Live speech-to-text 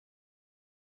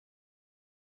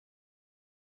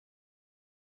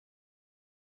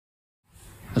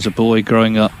as a boy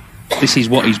growing up, this is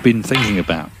what he's been thinking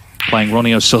about, playing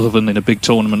Ronnie O'Sullivan in a big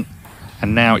tournament,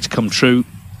 and now it's come true.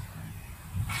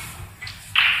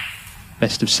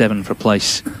 Best of 7 for a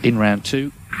place in round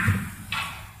 2.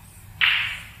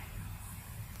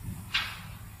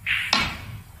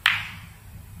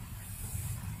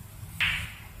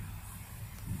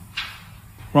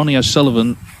 Ronnie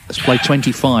O'Sullivan has played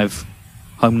 25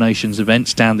 Home Nations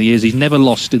events down the years. He's never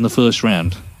lost in the first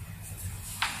round.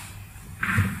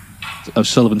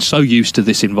 O'Sullivan's so used to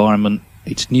this environment.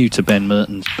 It's new to Ben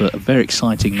Mertens, but a very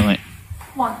exciting night.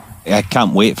 I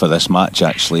can't wait for this match,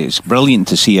 actually. It's brilliant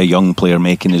to see a young player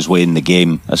making his way in the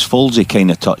game. As Folsey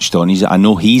kind of touched on, I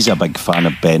know he's a big fan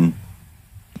of Ben.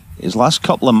 His last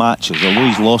couple of matches, although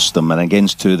he's lost them, and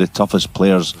against two of the toughest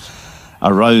players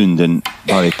around, and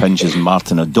Barry Pinches and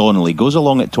Martin O'Donnell, he goes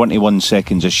along at 21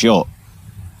 seconds a shot.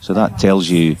 So that tells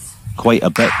you quite a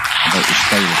bit about the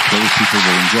style of play. People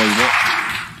will enjoy it.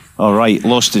 All right,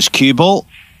 lost his cue ball.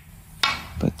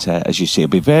 But as you say, he'll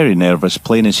be very nervous,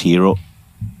 playing his hero.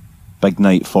 Big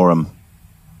night for him.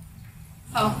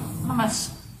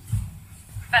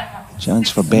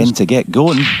 Chance for Ben to get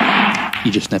going.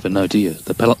 You just never know, do you?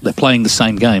 They're playing the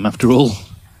same game after all.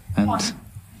 And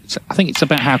I think it's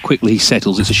about how quickly he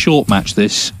settles. It's a short match,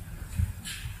 this.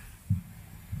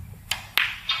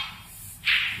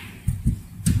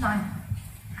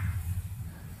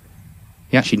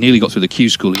 He actually nearly got through the Q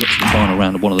school. He got to the final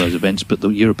round of one of those events, but the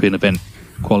European event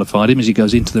qualified him as he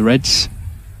goes into the Reds.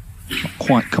 Not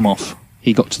quite come off.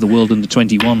 He got to the World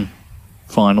Under-21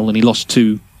 final and he lost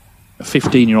to a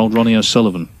 15-year-old Ronnie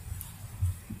O'Sullivan.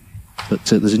 But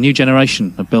there's a new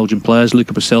generation of Belgian players.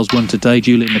 Luca Purcell's won today,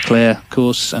 Julian Leclerc, of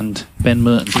course, and Ben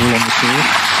Mertens all on the tour.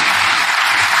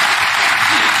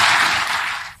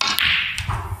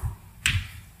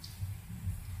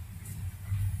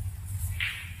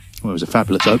 Well, it was a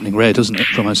fabulous opening rare, doesn't it,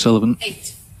 from O'Sullivan?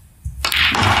 8.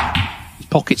 His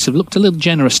pockets have looked a little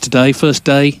generous today, first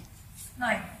day.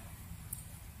 9.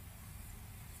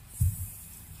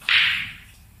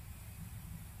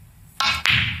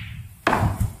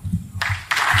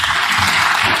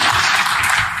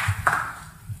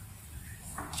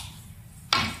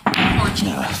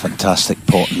 Fantastic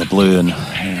pot in the blue, and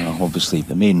obviously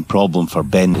the main problem for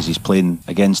Ben is he's playing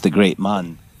against a great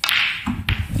man.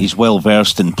 He's well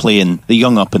versed in playing the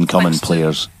young up-and-coming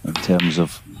players in terms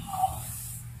of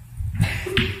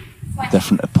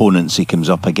different opponents he comes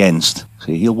up against.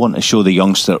 So he'll want to show the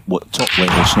youngster what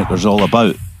top-level snooker's all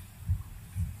about.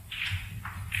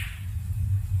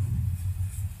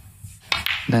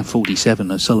 Now 47,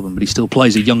 O'Sullivan, but he still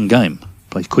plays a young game.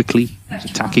 Plays quickly, he's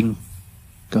attacking,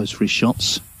 goes for his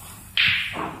shots.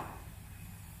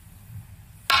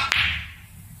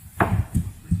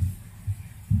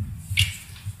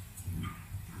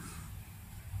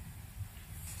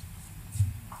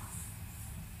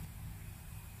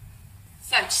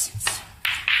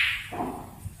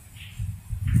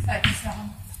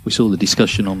 We saw the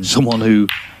discussion on someone who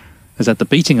has had the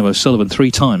beating of O'Sullivan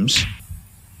 3 times.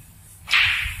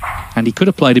 And he could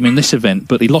have played him in this event,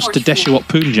 but he lost to Deshawat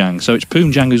Poonjang. So it's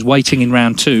Poonjang who's waiting in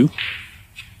round 2.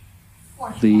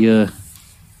 The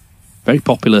very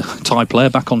popular Thai player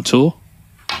back on tour.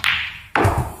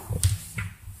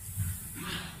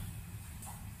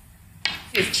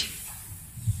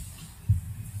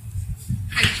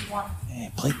 Yeah,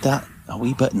 played that a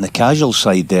wee bit in the casual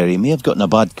side there. He may have gotten a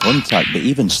bad contact, but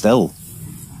even still,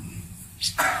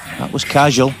 that was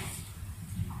casual.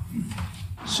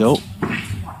 So,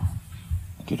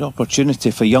 a good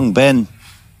opportunity for young Ben.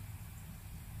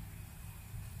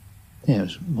 Yeah,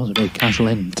 it was a very casual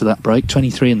end to that break.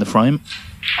 23 in the frame.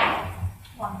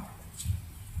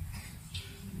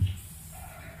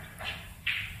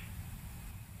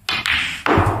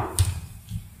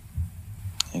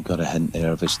 I got a hint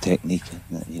there of his technique.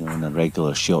 You know, in a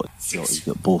regular shot, he's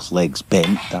got both legs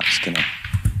bent. That's kind of,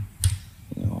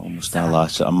 you know, almost a la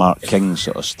sort of Mark King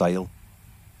sort of style.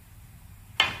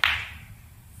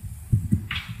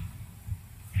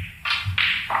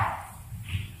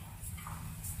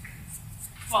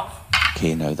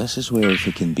 Okay, now this is where if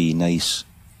he can be nice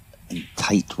and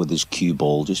tight with his cue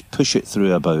ball, just push it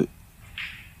through about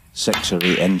 6 or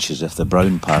 8 inches if the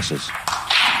brown passes.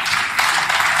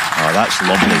 Oh, that's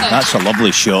lovely. That's a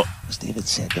lovely shot. As David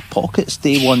said, the pockets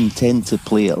day one tend to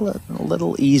play a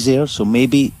little easier, so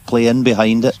maybe play in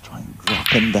behind it. Try and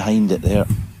drop in behind it there.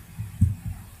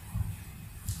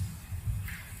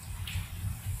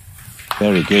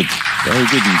 Very good. Very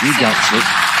good indeed, actually.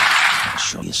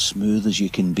 Shot as smooth as you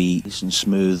can be. Nice and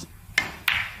smooth.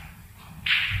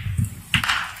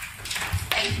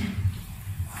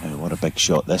 Oh, what a big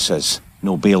shot this is.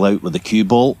 No bailout with the cue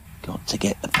ball. Got to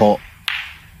get the pot.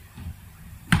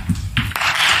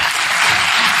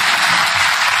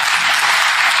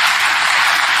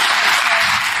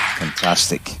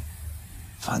 Fantastic.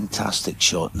 Fantastic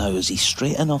shot. Now, is he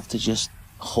straight enough to just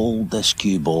hold this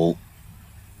cue ball?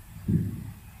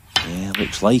 Yeah,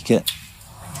 looks like it.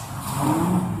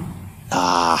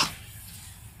 Ah.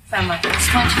 Family, it's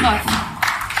 25.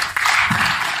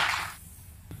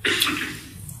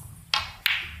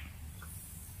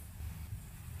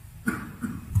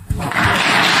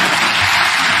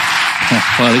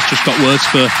 Well, it's just got worse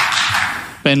for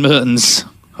Ben Mertens.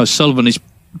 O'Sullivan is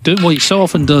doing what he so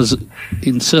often does,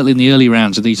 certainly in the early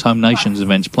rounds of these home nations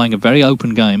events, playing a very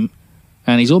open game,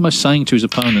 and he's almost saying to his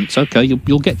opponents, okay,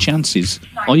 you'll get chances.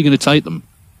 Are you going to take them?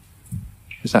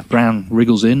 As that brown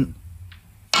wriggles in.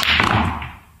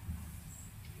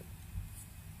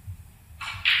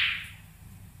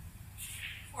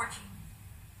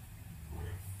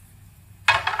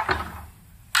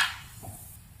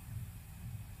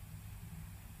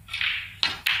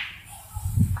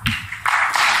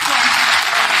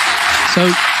 So,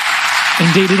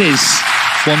 indeed it is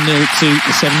 1-0 to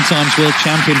the 7 times world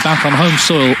champion back on home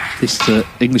soil. This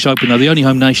English Open, though, the only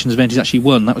home nations event he's actually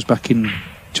won. That was back in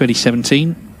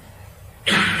 2017.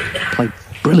 Played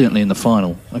brilliantly in the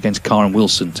final against Karen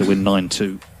Wilson to win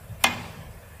 9-2.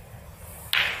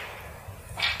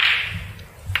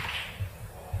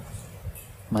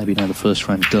 Maybe now the first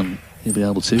frame's done, he'll be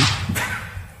able to.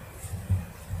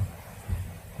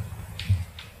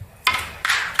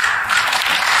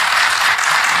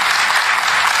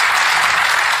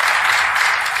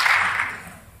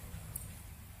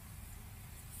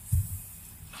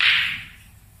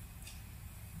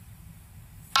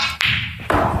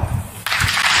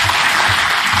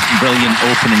 Brilliant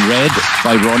opening red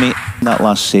by Ronnie. That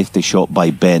last safety shot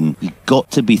by Ben. You've got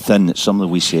to be thin. It's something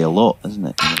we say a lot, isn't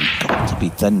it? You've got to be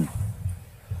thin.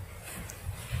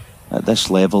 At this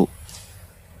level.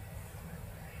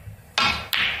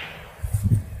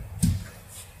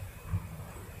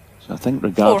 So I think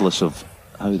regardless of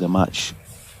how the match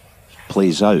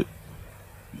plays out,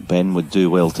 Ben would do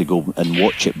well to go and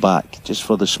watch it back, just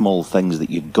for the small things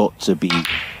that you've got to be,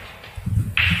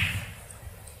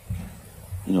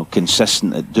 you know,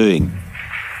 consistent at doing.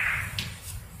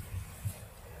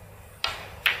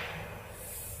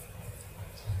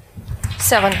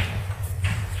 Seven.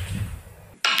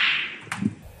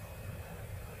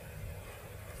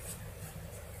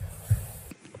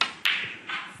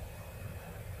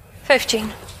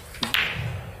 $15.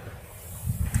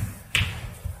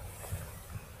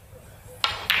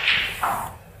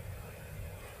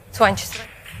 $23.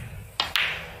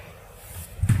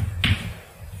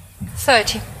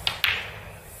 $30.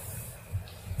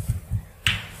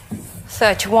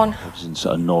 $31. It was in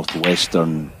sort of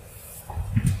northwestern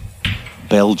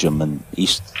Belgium and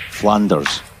East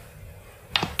Flanders.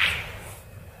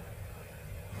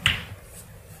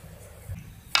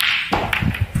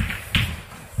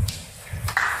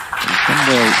 He's done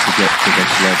well to get to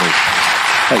this level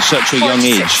at such a young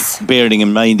age, bearing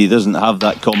in mind he doesn't have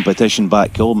that competition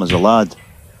back home as a lad.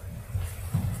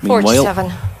 Meanwhile,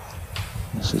 47.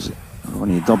 this is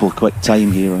only a double quick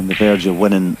time here on the verge of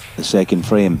winning the second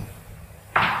frame.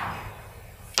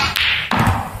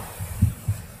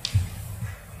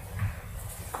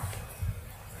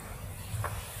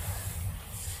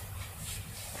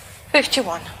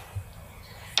 $51.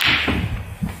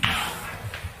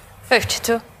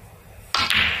 $52.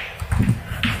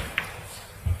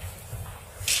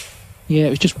 Yeah, it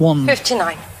was just one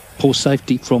 $59. poor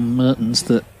safety from Mertens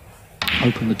that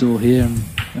opened the door here, and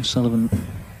O'Sullivan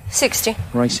 $60.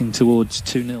 racing towards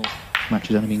 2-0. Match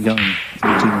has only been going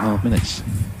 14.5 minutes.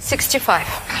 $65.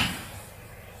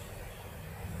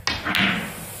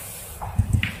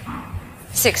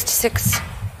 $66.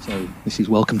 So this is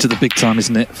welcome to the big time,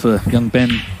 isn't it, for young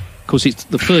Ben? Of course, it's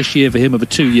the first year for him of a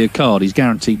 2-year card. He's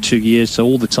guaranteed 2 years, so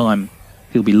all the time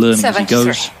he'll be learning as he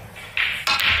goes.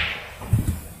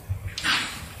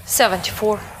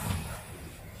 74.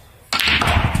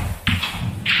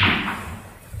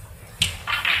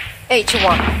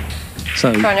 81. So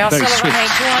Ronnie very O'Sullivan, swift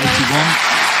 81. 81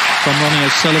 from Ronnie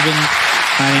O'Sullivan,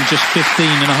 and in just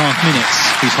 15.5 minutes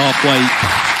he's halfway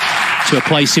to a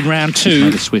place in round 2. He's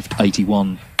made a swift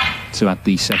 81 to add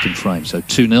the second frame, so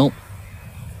 2-0.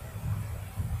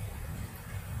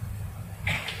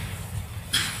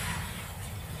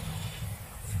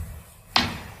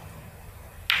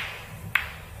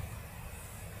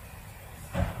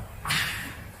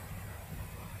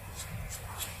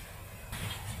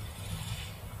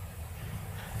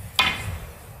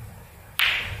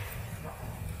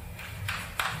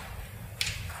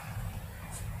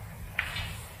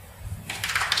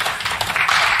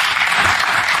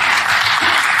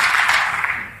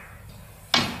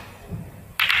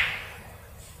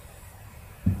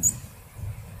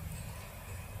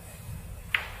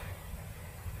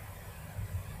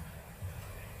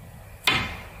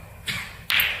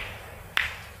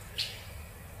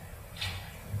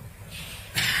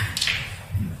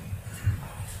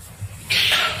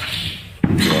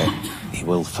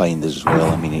 will find as well,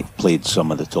 I mean, he played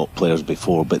some of the top players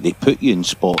before, but they put you in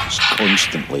spots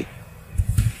constantly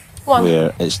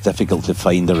where it's difficult to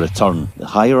find a return. The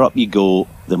higher up you go,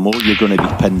 the more you're going to be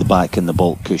pinned back in the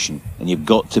baulk cushion, and you've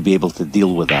got to be able to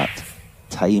deal with that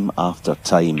time after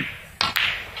time.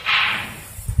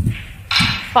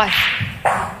 5.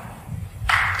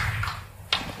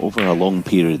 Over a long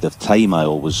period of time, I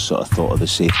always sort of thought of the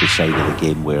safety side of the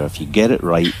game, where if you get it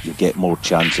right, you get more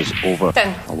chances over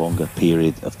 10. a longer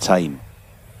period of time.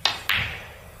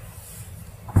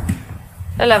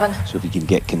 11. So if you can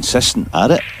get consistent at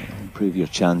it, improve your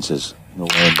chances. No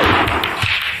end.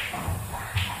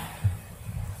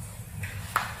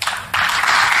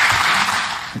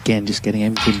 Again, just getting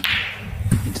everything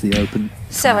into the open.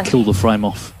 7. Kill the frame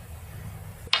off.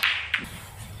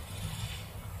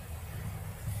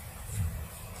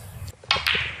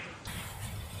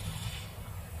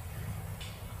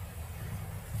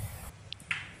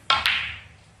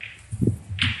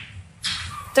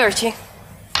 $30.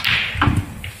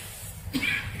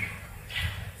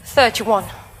 31.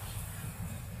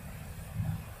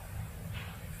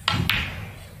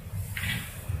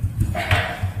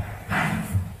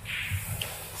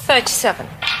 37.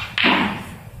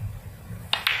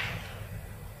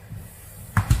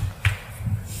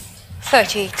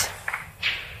 38.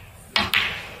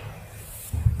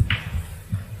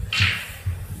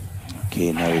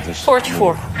 Okay, now there's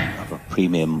 44. have a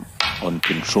premium on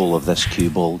control of this cue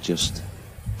ball, just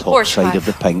top 45. side of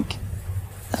the pink.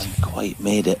 Hasn't quite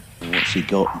made it. What's he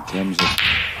got in terms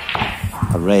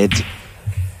of a red?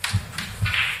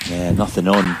 Yeah, nothing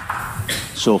on.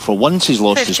 So for once he's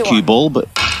lost 51. his cue ball, but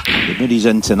the mood he's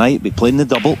in tonight, be playing the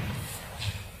double.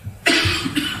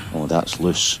 Oh, that's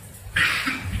loose.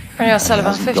 Ronnie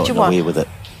Sullivan, Hasn't gotten 51. away with it.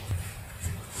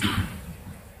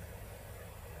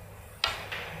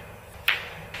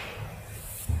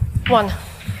 One.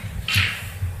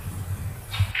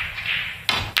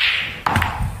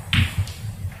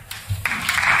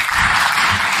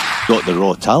 Got the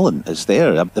raw talent, it's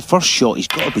there. The first shot, he's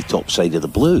got to be top side of the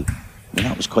blue. I mean,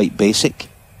 that was quite basic.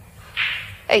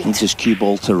 8. Needs his cue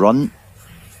ball to run.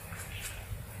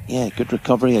 Yeah, good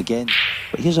recovery again.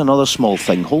 But here's another small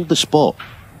thing. Hold the spot.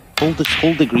 Hold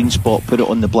the green spot, put it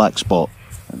on the black spot.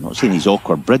 I'm not saying he's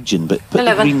awkward bridging, but put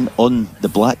 11. the green on the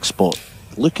black spot.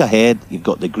 Look ahead, you've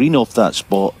got the green off that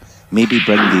spot. Maybe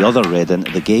bring the other red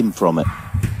into the game from it.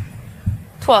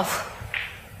 12.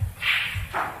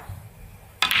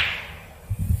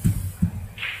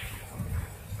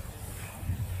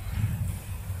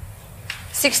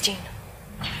 16.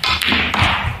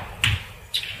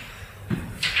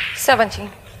 17.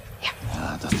 Yeah.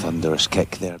 Ah, the thunderous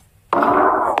kick there.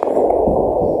 And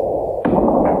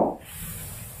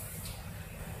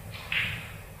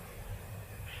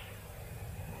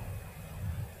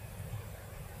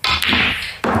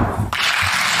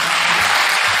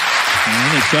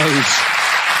it goes.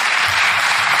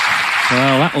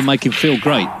 Well, that will make him feel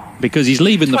great because he's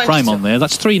leaving the frame on there.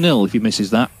 That's 3-0 if he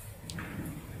misses that.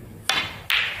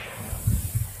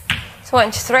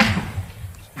 23.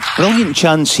 Brilliant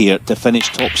chance here to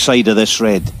finish top side of this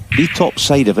red. Be top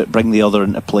side of it, bring the other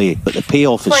into play. But the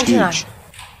payoff is 29. huge.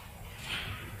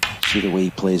 See the way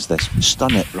he plays this.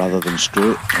 Stun it rather than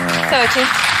screw it. 30.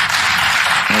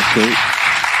 Okay.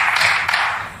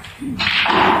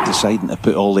 Deciding to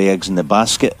put all the eggs in the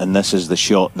basket, and this is the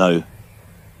shot now.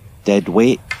 Dead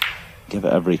weight. Give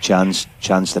it every chance.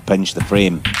 Chance to pinch the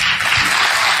frame.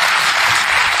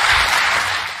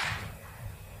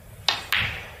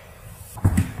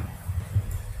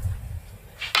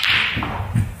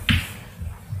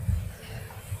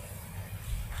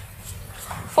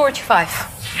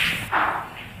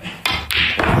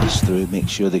 Plays through, make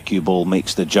sure the cue ball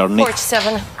makes the journey.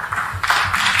 47.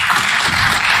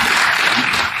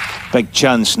 Big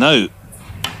chance now.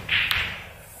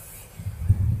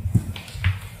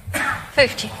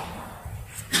 50.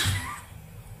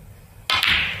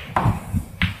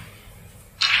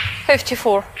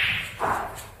 54.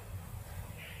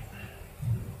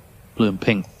 Blue and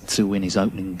pink to win his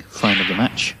opening frame of the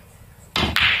match.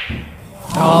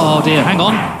 Oh dear, hang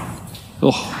on.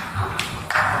 Oh.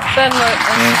 Ben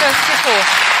Mertens, 54.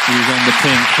 He's on the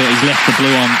pink, but he's left the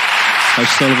blue on.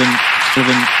 O'Sullivan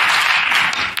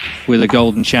with a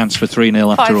golden chance for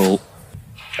 3-0 after all.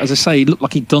 As I say, he looked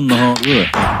like he'd done the hard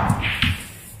work,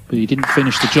 but he didn't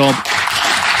finish the job.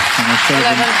 And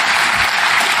O'Sullivan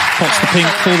pots the pink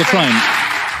for the frame.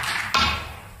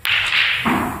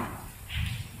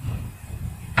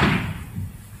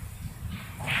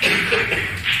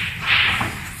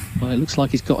 Well, it looks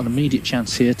like he's got an immediate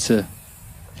chance here to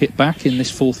hit back in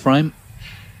this fourth frame.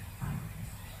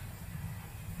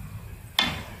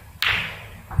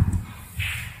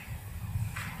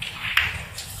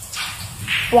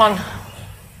 1.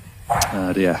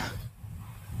 Oh dear.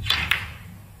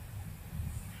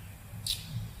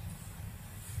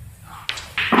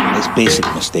 It's basic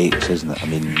mistakes, isn't it? I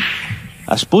mean,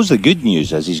 I suppose the good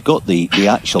news is he's got the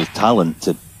actual talent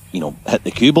to, you know, hit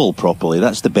the cue ball properly.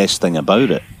 That's the best thing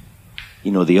about it.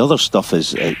 You know, the other stuff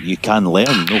is you can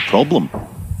learn, no problem.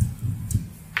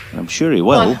 I'm sure he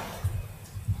will. 1.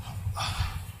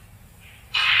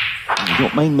 You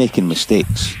don't mind making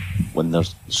mistakes when they're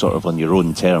sort of on your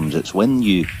own terms. It's when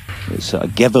it's sort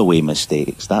of giveaway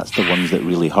mistakes. That's the ones that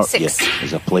really hurt 6. you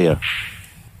as a player.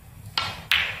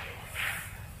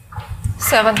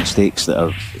 7. Mistakes that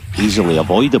are easily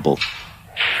avoidable.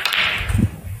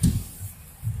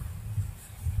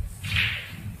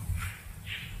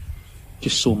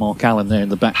 Just saw Mark Allen there in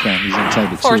the background. He's on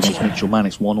table 2 40. against Mitchell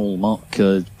Mannix, 1-1. Mark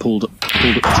pulled up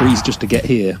the trees just to get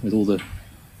here with all the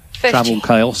 50. travel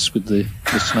chaos with the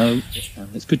snow.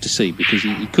 And it's good to see because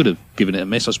he could have given it a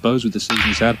miss, I suppose, with the season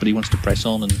he's had, but he wants to press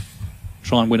on and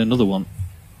try and win another one.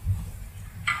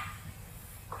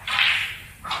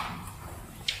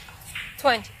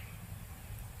 20.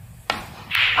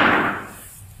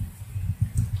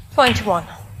 21.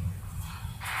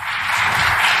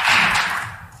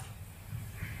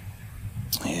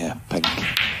 Yeah, pink.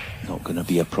 Not going to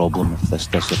be a problem if this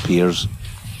disappears.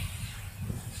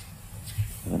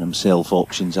 Giving himself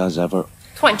options as ever.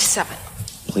 27.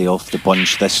 Play off the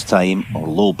bunch this time, or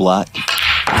low black.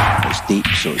 It's deep,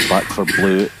 so it's back for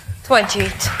blue. 28.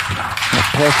 Not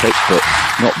perfect, but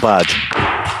not bad.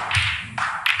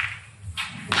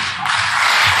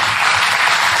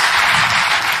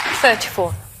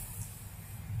 34.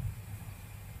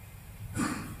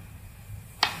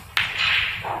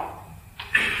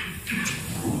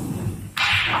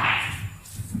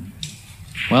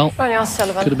 Well, Ronnie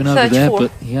O'Sullivan. could have been over 34. there,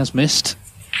 but he has missed.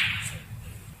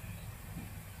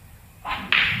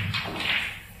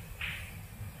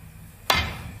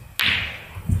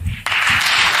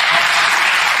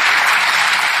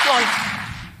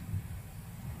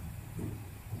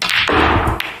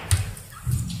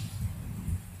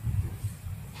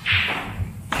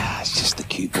 It's just the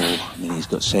cue ball. I mean, he's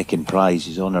got second prize.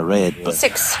 He's on a red, but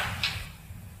 6.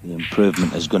 the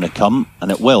improvement is going to come, and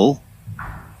it will.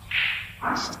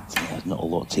 There's not a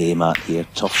lot to aim at here.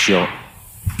 Tough shot.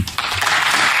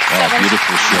 Oh,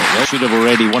 beautiful shot. Well, should have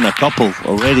already won a couple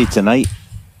already tonight.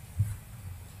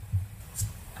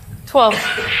 12.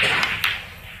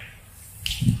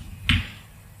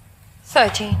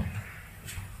 13.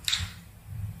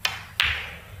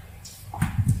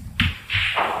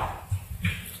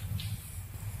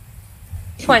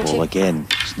 20. Ball again.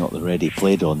 It's not the red he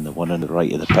played on, the one on the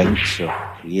right of the pink. So,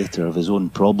 creator of his own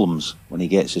problems when he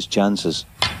gets his chances.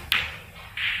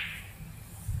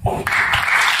 21.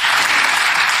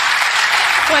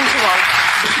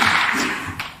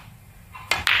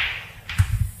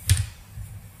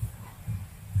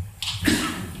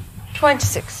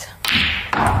 26.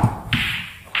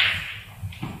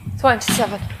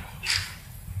 27.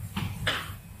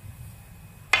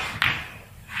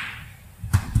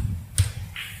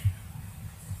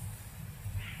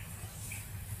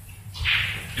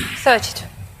 32.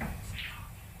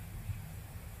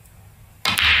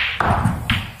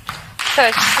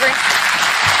 33.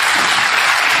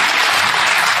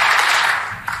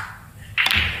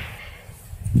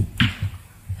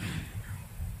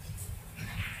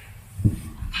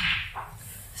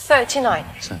 39.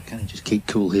 So can he just keep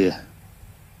cool here?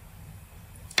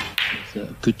 There's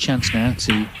a good chance now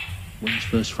to win his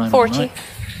first frame. 40. Of the night.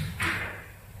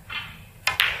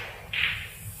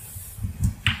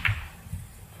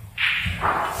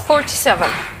 47.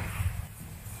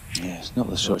 Yeah, it's not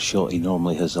the sort of shot he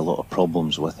normally has a lot of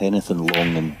problems with. Anything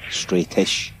long and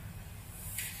straightish.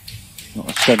 Not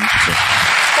a sin. 48.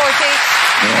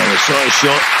 Yeah, the sort of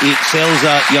shot he excels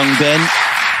at, young Ben.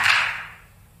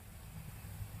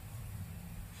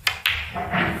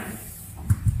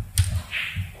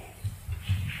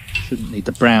 Shouldn't need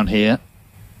the brown here.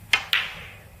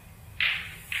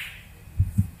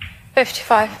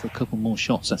 55. For a couple more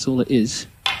shots, that's all it is.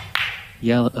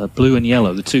 Yellow, blue and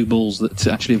yellow, the two balls that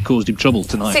actually have caused him trouble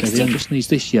tonight. 60. He just needs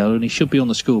this yellow and he should be on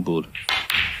the scoreboard.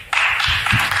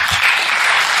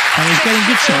 And he's getting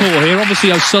good support here.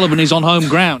 Obviously O'Sullivan is on home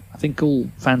ground. I think all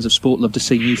fans of sport love to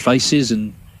see new faces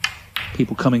and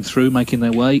people coming through, making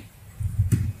their way.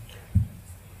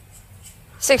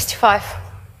 65.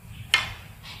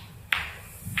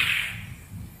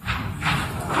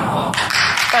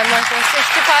 Ben Mertens,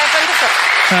 65 and the foot.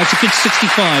 It's a good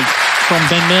 65 from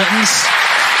Ben Mertens.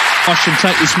 Bosch can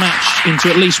take this match into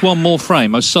at least one more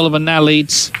frame. O'Sullivan now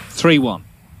leads 3-1.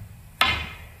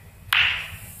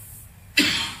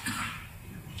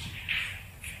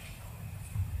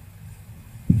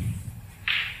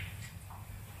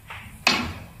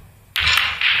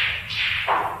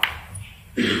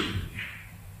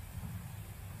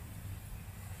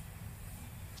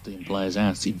 players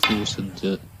out in force and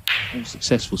all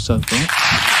successful so far.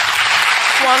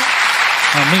 1.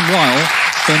 Meanwhile,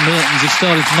 Mertens is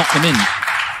starting to knock them in.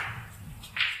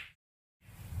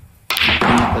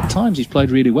 At times he's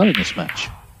played really well in this match.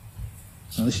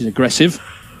 Now this is aggressive.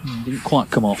 Didn't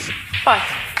quite come off. 5.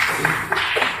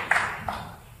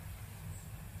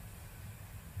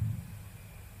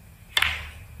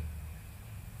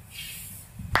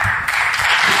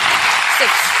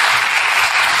 6.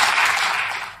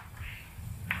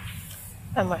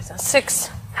 And Mertens 6.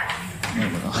 No,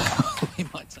 he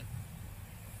might take.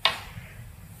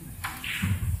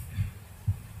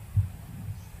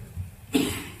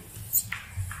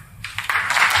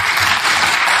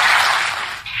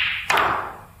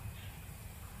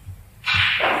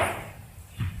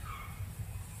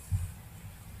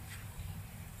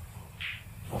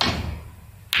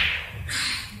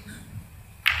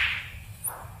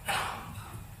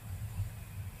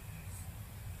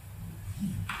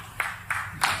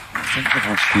 The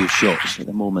last few shots at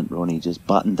the moment, Ronnie, just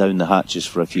batten down the hatches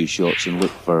for a few shots and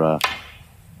look for a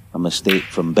mistake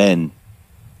from Ben.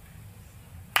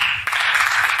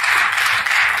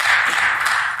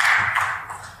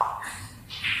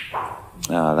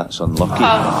 That's unlucky.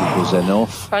 If he goes in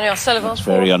off, That's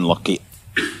very unlucky.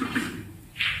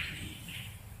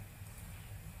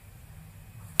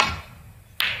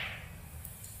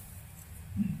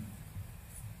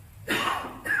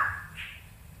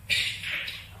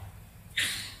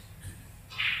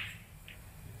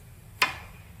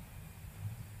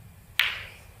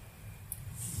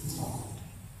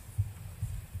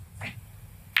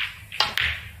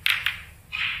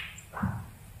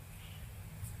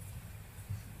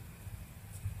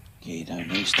 Okay, now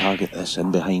nice target this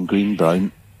in behind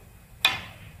green-brown.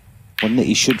 One that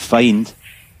he should find.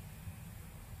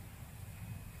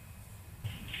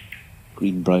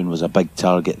 Green-brown was a big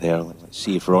target there. Let's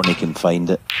see if Ronnie can find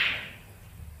it.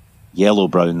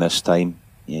 Yellow-brown this time.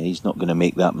 Yeah, he's not going to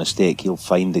make that mistake. He'll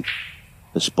find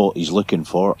the spot he's looking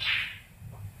for.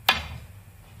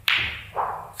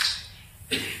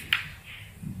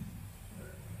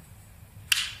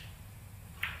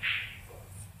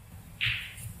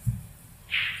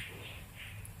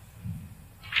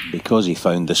 Because he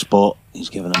found the spot, he's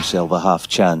given himself a half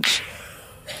chance.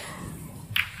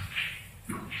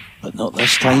 But not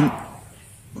this time.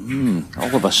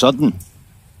 All of a sudden.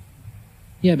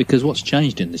 Yeah, because what's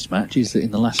changed in this match is that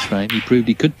in the last frame he proved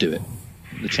he could do it.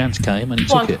 The chance came and he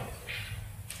took it.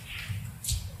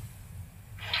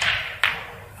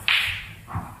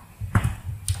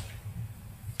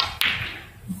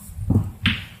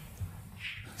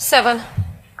 7.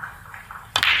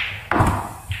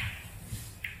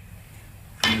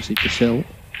 Easy to sell.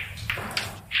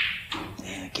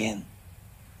 Yeah, again.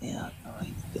 Yeah.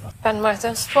 Ben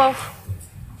Mertens 12.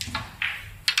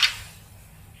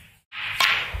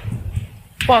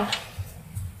 1. A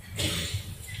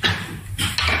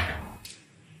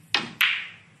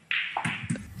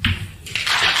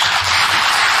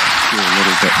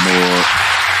little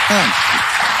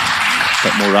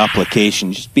bit more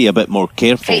application. Just be a bit more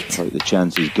careful 8. about the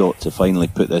chance he's got to finally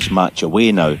put this match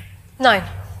away now. 9.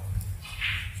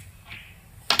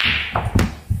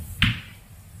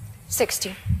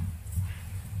 16.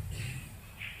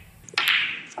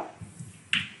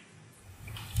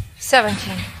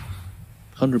 17.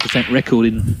 100% record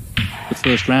in the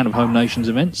first round of Home Nations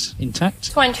events,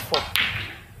 intact. 24.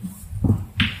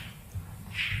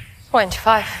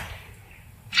 25.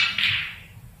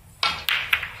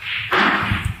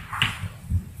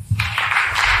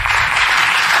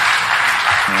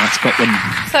 That's got them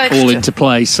 32. all into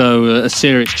play, so a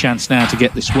serious chance now to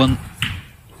get this one.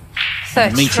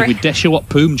 33. Meeting with Deshawat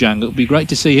Poomjang, it'll be great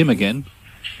to see him again.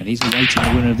 And he's awaiting the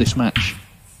winner of this match.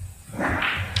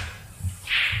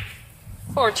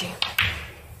 40.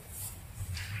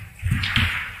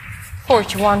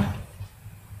 41.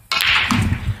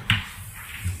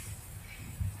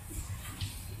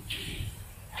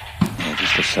 Yeah,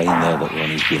 just a sign there that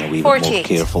Ronnie's been a wee bit 48. more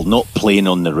careful, not playing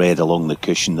on the red along the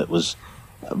cushion that was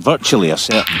virtually a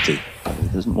certainty. He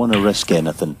doesn't want to risk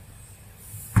anything.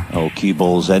 Oh, cue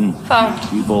ball's in. Foul.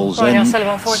 Cue ball's Ronnie in.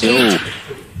 O'Sullivan 48. So,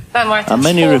 Ben Mertens a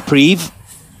mini 4. reprieve.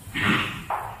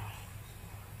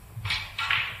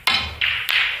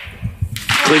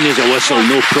 Clean as a whistle,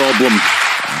 no problem.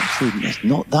 Actually, it's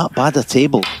not that bad a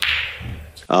table.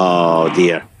 Oh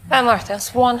dear. Ben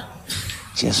Mertens 1.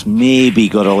 Just maybe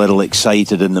got a little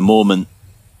excited in the moment.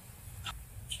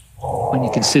 When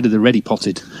you consider the ready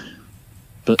potted.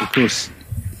 But of course,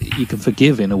 you can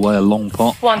forgive in a way a long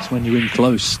pot. 1. It's when you're in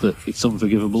close that it's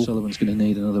unforgivable. Sullivan's going to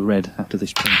need another red after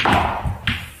this point.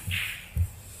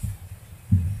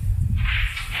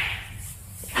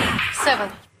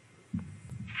 7.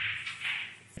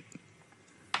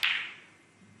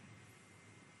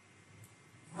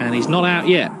 And he's not out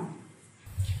yet.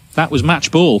 That was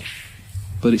match ball,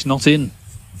 but it's not in.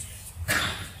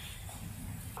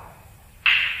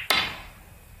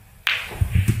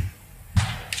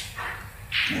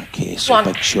 Okay, so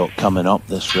big shot coming up,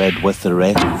 this red with the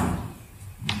red.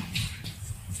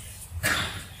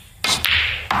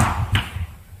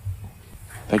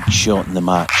 Big shot in the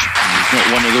match. He's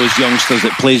not one of those youngsters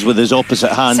that plays with his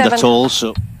opposite hand 7. at all,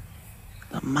 so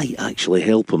that might actually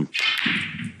help him.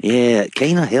 Yeah, it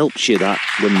kind of helps you that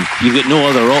when you've got no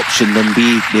other option than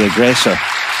be the aggressor.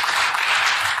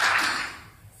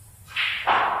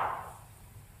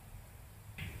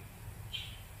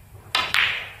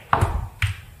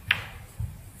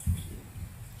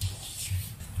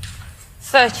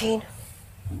 $13.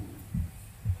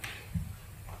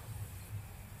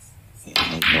 He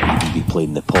might not even be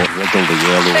playing the pot, wriggle the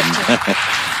yellow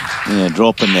and yeah,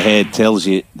 dropping the head tells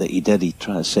you that he did. He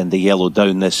tried to send the yellow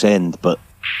down this end, but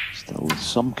still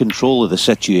some control of the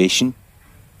situation.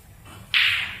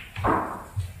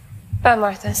 Ben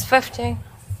Mertens, 15.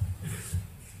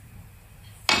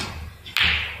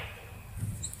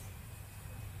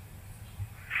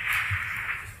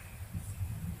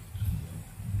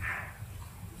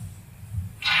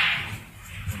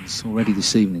 Already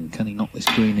this evening, can he knock this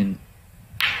green in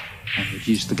and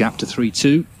reduce the gap to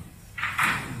 3-2?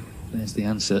 There's the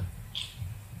answer.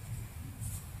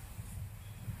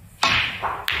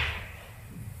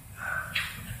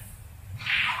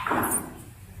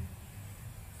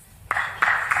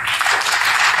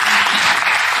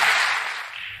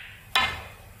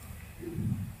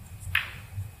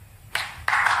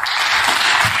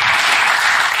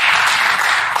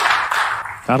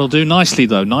 That'll do nicely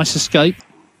though, nice escape.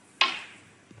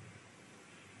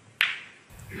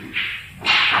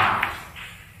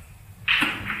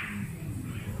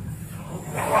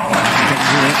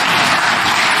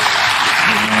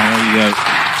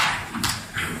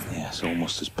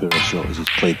 As poor a shot as he's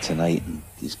played tonight, and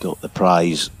he's got the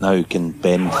prize. Now can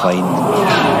Ben find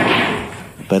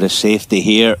a bit of safety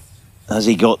here? Has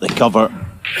he got the cover?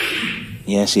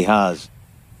 Yes, he has.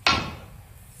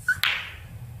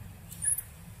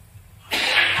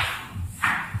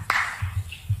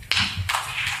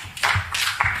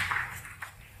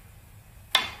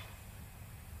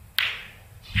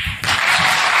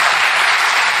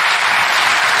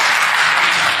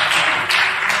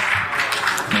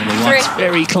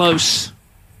 Very close.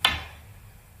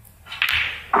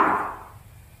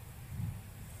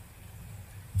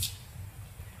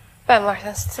 Ben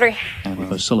Mertens, 3. And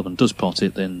if O'Sullivan does pot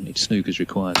it, then it's Snooker's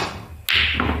required.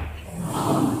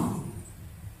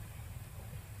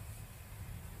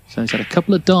 So he's had a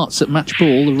couple of darts at match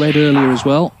ball, the red earlier as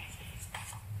well.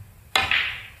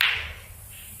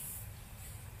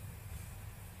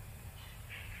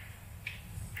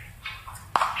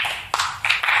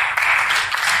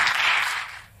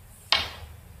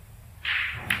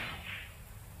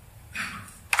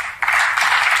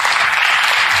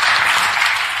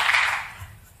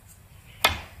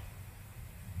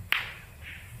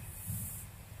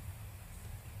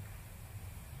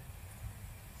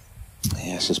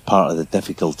 This is part of the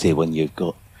difficulty when you've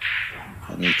got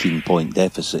an 18-point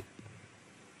deficit.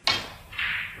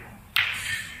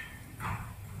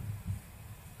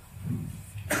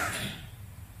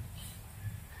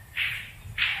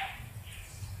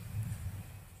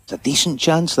 It's a decent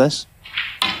chance, this.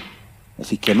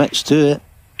 If he commits to it.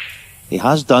 He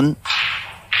has done,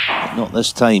 but not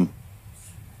this time.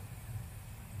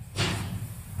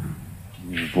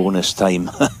 Bonus time.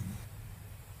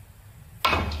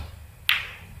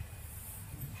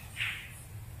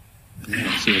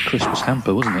 See, a Christmas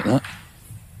hamper, wasn't it, that?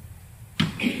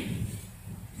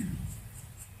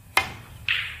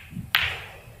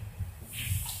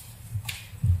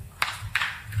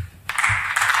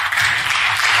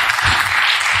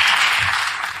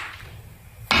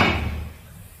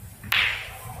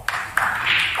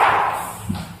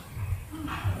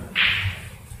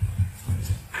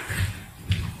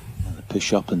 The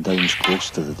push up and down's close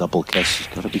to the double kiss. He's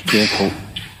got to be careful.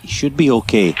 He should be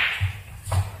okay.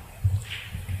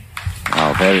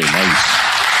 Oh, very nice.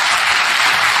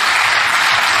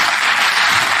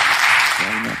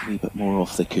 Trying a wee bit more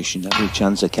off the cushion. Every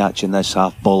chance of catching this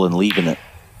half ball and leaving it.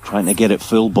 Trying to get it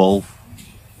full ball.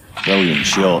 Brilliant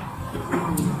shot.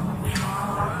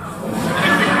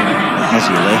 Has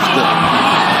he left it?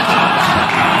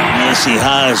 Yes, he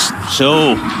has.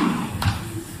 So,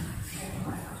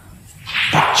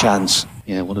 big chance.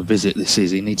 Yeah, what a visit this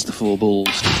is. He needs the 4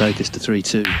 balls to take us to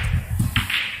 3-2.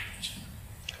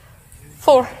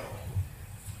 4.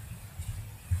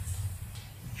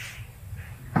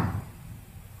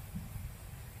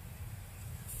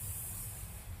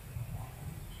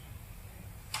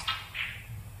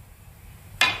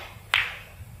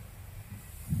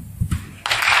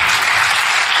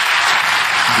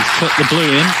 put the blue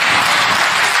in.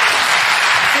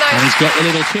 No. And he's got the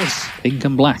little kiss. Pink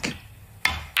and black.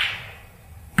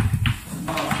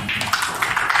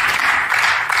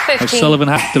 15. O'Sullivan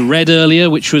had the red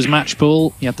earlier, which was match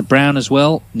ball. He had the brown as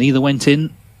well. Neither went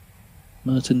in.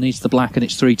 Mertens needs the black, and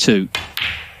it's 3-2.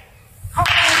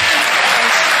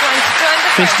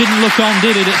 This didn't look on,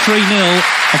 did it, at 3-0?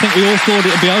 I think we all thought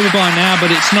it would be over by now, but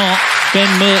it's not.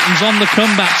 Ben Mertens on the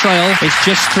comeback trail. It's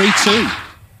just 3-2.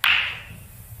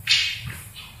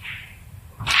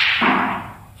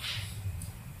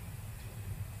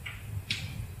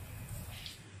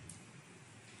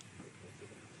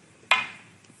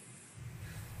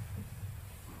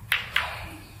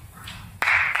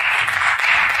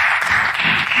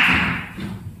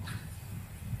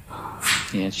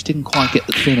 Yeah, just didn't quite get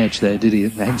the thin edge there, did he?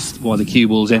 Hence why the cue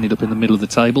balls ended up in the middle of the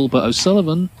table. But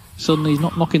O'Sullivan, suddenly he's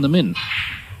not knocking them in.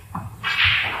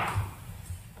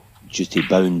 Duty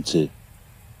bound to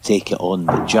take it on,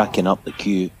 but jacking up the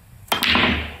cue.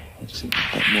 It's a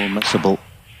bit more missable.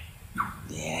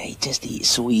 Yeah, it's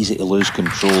so easy to lose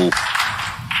control.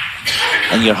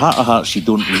 In your heart of hearts, you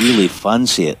don't really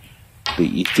fancy it, but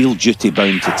you feel duty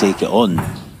bound to take it on.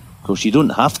 Of course, you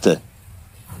don't have to.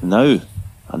 Now,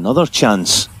 another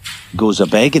chance goes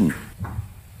a-begging.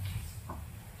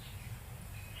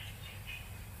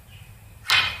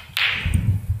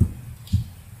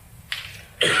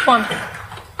 One.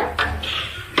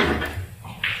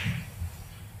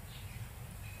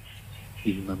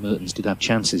 Even though Mertens did have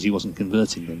chances, he wasn't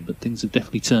converting them. But things have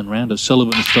definitely turned round.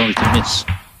 O'Sullivan has started to miss.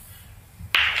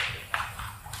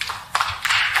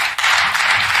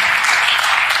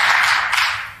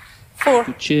 Four.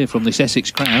 Good cheer from this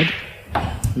Essex crowd,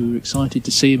 who are excited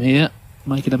to see him here,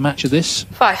 making a match of this.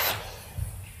 5.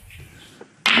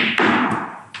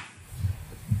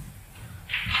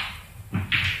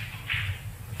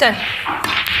 Ten.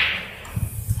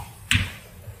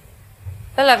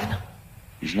 11.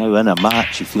 He's now in a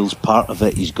match. He feels part of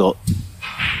it. He's got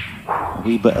a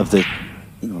wee bit of the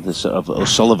sort of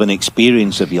O'Sullivan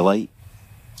experience, if you like.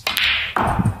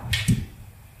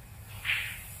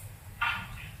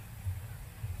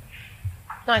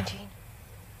 19.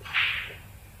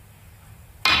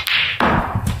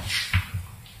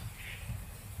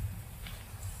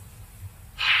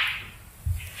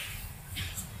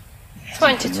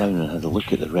 22. Round and had a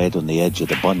look at the red on the edge of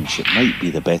the bunch. It might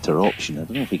be the better option. I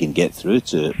don't know if we can get through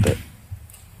to it, but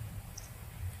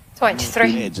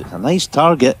 23. it's a nice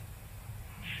target.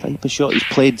 Type of shot he's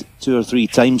played 2 or 3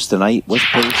 times tonight with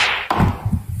pace.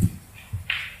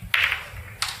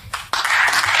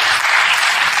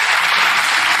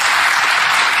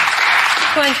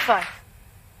 25.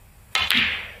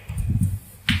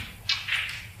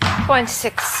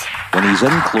 26. When he's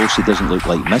in close, he doesn't look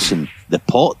like missing. The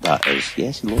pot, that is.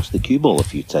 Yes, he lost the cue ball a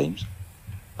few times.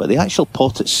 But the actual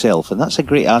pot itself, and that's a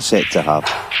great asset to have.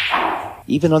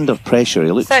 Even under pressure,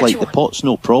 he looks 31. like the pot's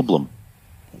no problem.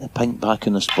 Get the pink back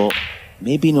on the spot.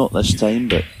 Maybe not this time,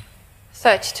 but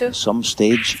 32. at some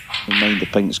stage, don't mind the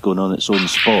pink's going on its own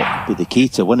spot. Be the key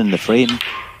to winning the frame.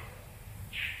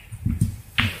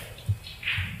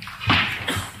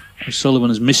 O'Sullivan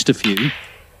has missed a few,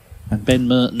 and Ben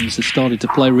Mertens has started to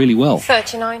play really well.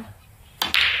 39.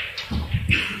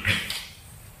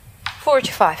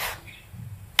 45.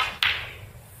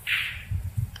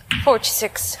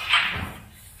 46.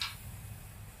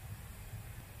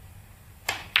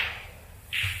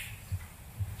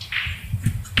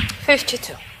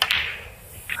 52.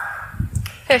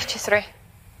 53.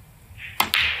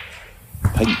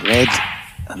 Pink red,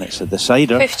 and it's a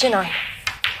decider. 59.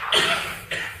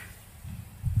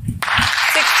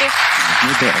 60.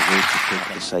 No better way to take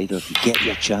a decider. If you get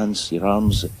your chance, your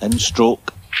arms in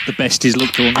stroke. The best he's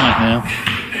looked all night now.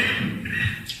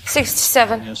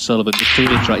 67. O'Sullivan, just to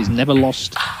reiterate, he's never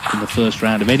lost in the first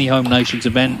round of any Home Nations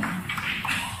event.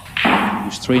 He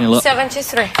was 3-0 up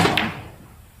 73.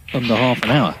 under half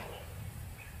an hour.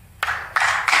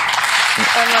 If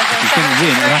he's going to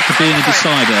win, it'll have to be in a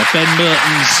decider. Ben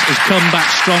Mertens has come back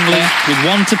strongly with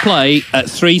 1 to play at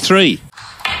 3-3.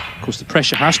 Of course, the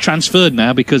pressure has transferred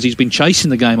now because he's been chasing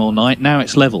the game all night. Now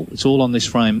it's level. It's all on this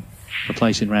frame for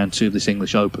placing round 2 of this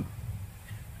English Open.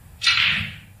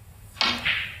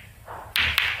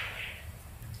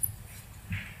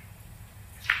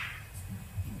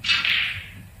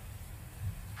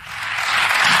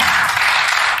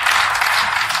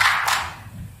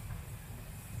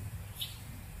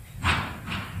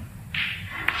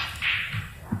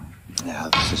 Yeah,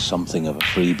 this is something of a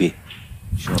freebie.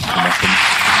 Shot for nothing. 1.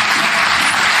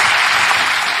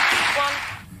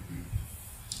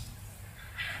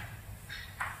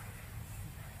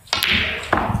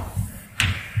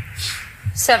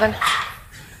 7.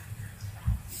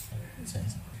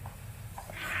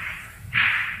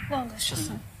 No, that's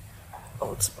just an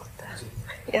old spot there.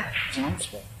 Yeah.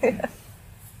 Yeah.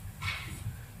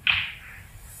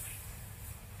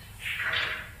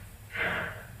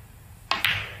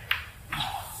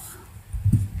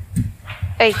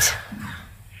 8.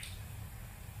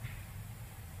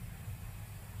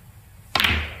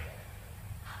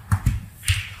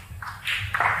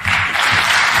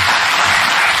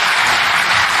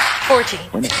 14.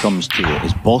 When it comes to it,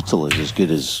 his bottle is as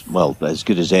good as, well, as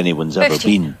good as anyone's 15. ever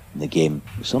been in the game.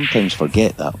 We sometimes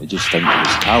forget that. We just think it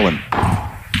was talent.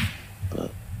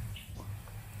 But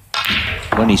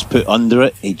when he's put under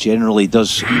it, he generally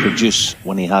does produce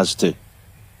when he has to.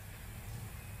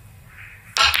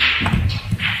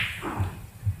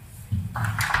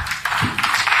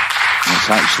 It's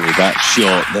actually that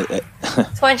shot that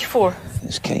 24.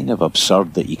 it's kind of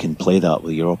absurd that you can play that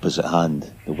with your opposite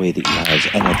hand, the way that he has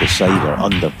in a decider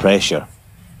under pressure.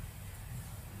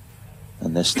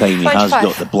 And this time he 25. has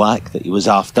got the black that he was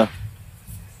after.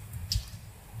 I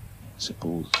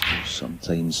suppose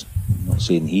sometimes, I'm not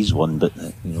saying he's won, but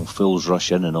you know, fools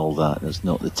rush in and all that. There's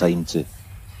not the time to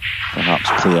perhaps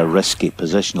play a risky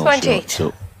positional 28. shot.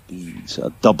 So be sort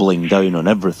of doubling down on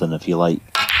everything, if you like.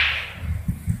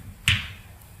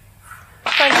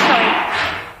 29.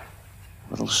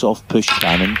 Little soft push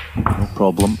cannon, no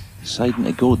problem. Deciding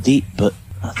to go deep, but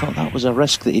I thought that was a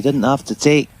risk that he didn't have to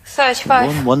take.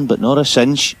 35. 1-1, but not a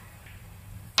cinch.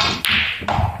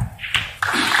 36.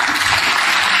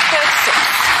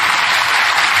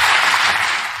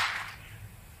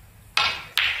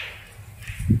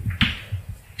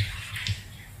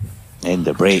 End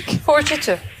of break.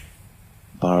 42.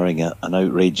 Barring an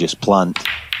outrageous plant.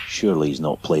 Surely he's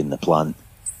not playing the plant.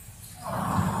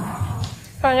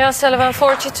 Ronnie Sullivan,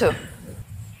 42.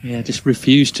 Yeah, just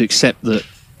refused to accept that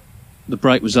the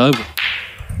break was over.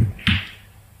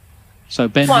 So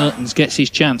Ben 1. Mertens gets his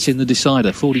chance in the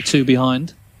decider, 42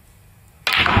 behind.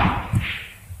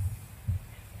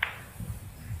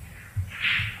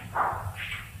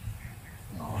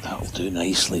 Oh, that'll do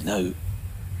nicely now.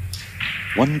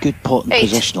 One good pot and 8.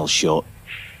 positional shot,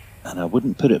 and I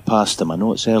wouldn't put it past him. I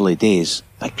know it's early days.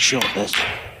 Big shot this. 9.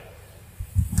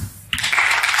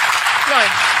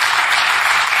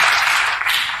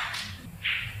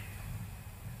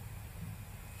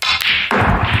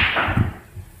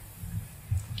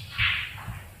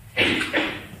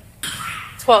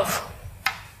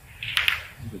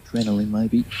 Adrenaline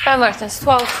maybe. Ben Mertens,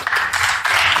 12.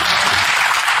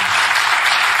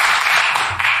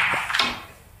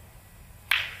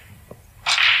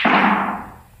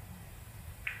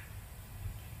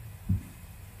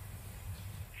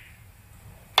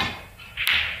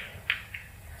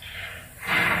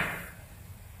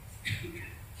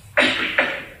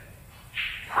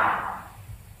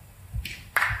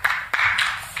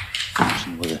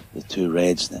 With the two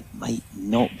reds, that might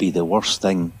not be the worst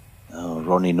thing. Oh,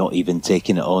 Ronnie not even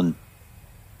taking it on.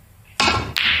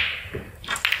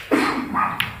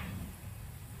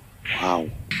 Wow.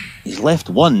 He's left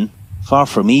one, far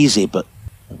from easy, but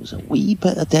there was a wee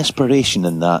bit of desperation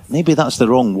in that. Maybe that's the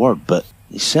wrong word, but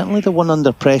he's certainly the one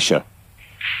under pressure.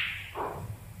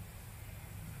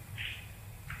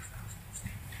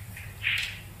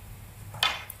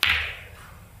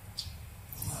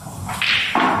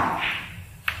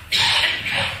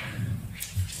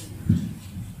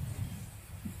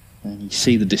 And you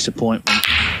see the disappointment.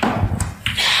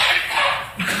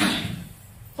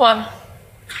 1.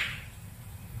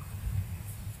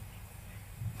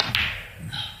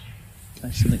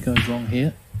 Anything that goes wrong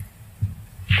here.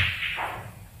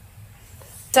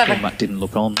 7. That didn't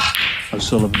look on.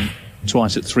 O'Sullivan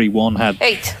twice at 3-1 had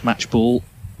 8. match ball.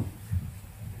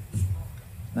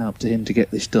 Now up to him to get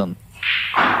this done.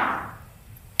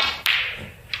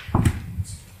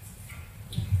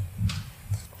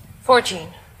 14.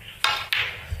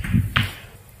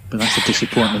 But that's a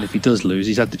disappointment if he does lose.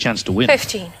 He's had the chance to win.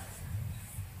 15.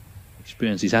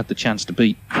 Experience, he's had the chance to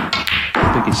beat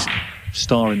the biggest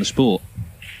star in the sport.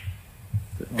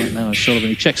 But right now, O'Sullivan,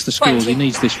 he checks the scores. 20. He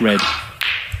needs this red.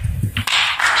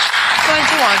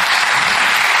 21.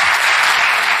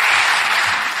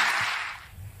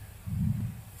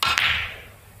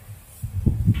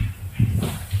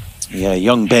 Yeah,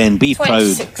 young Ben, be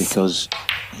 26. proud, because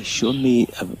he's shown me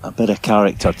a bit of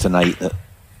character tonight that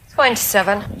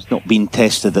 27. has not been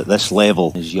tested at this level,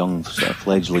 his young sort of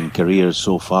fledgling career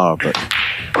so far, but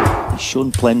he's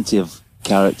shown plenty of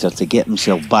character to get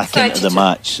himself back into the 32.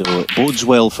 match, so it bodes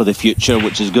well for the future,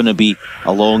 which is going to be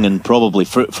a long and probably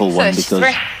fruitful one, because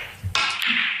 33.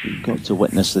 you've got to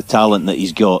witness the talent that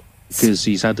he's got. because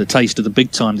he's had a taste of the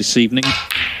big time this evening.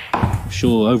 I'm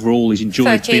sure overall he's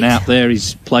enjoyed 38. being out there.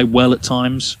 He's played well at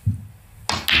times.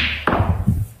 It's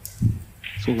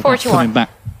all about 41. coming back,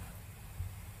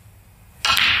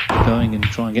 going and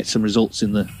try and get some results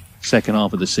in the second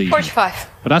half of the season. 45.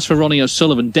 But as for Ronnie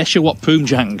O'Sullivan, Deshawat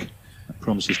Poomjang, that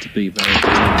promises to be very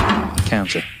good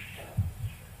counter.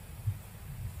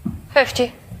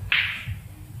 50.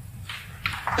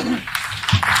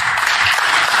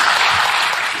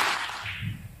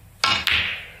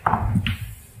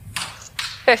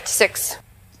 $56.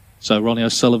 So Ronnie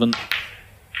O'Sullivan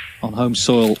on home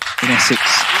soil in Essex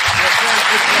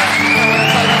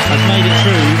has made it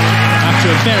through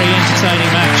after a very entertaining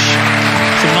match.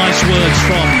 Some nice words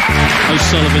from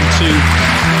O'Sullivan to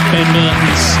Ben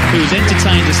Mertens, who has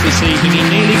entertained us this evening. He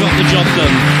nearly got the job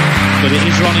done, but it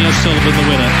is Ronnie O'Sullivan the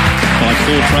winner by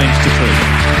 4 frames to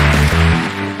 3.